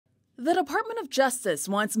The Department of Justice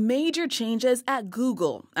wants major changes at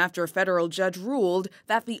Google after a federal judge ruled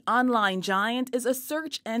that the online giant is a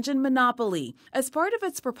search engine monopoly. As part of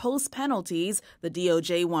its proposed penalties, the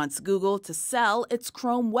DOJ wants Google to sell its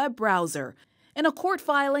Chrome web browser. In a court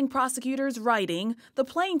filing, prosecutors writing, the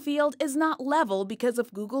playing field is not level because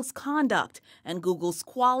of Google's conduct, and Google's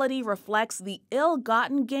quality reflects the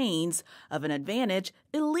ill-gotten gains of an advantage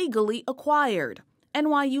illegally acquired.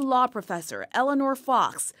 NYU law professor Eleanor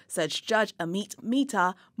Fox says Judge Amit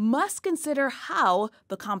Mehta must consider how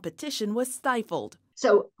the competition was stifled.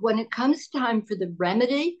 So when it comes time for the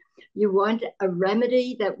remedy, you want a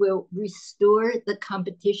remedy that will restore the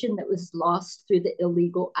competition that was lost through the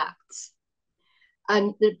illegal acts.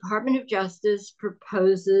 And the Department of Justice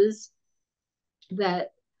proposes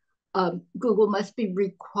that Google must be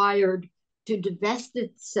required to divest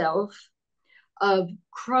itself of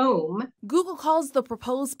Chrome. Google calls the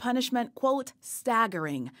proposed punishment, quote,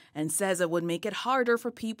 staggering, and says it would make it harder for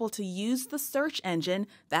people to use the search engine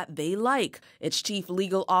that they like. Its chief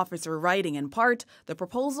legal officer writing in part, the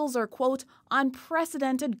proposals are, quote,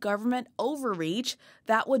 unprecedented government overreach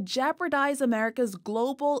that would jeopardize America's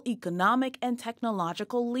global economic and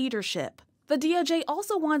technological leadership. The DOJ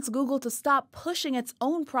also wants Google to stop pushing its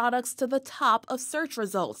own products to the top of search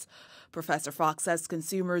results. Professor Fox says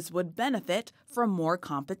consumers would benefit from more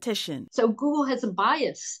competition. So Google has a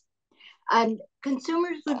bias, and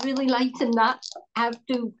consumers would really like to not have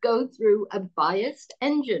to go through a biased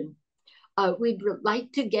engine. We'd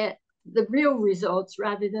like to get the real results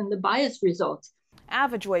rather than the biased results.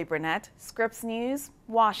 Ava Joy Burnett, Scripps News,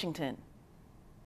 Washington.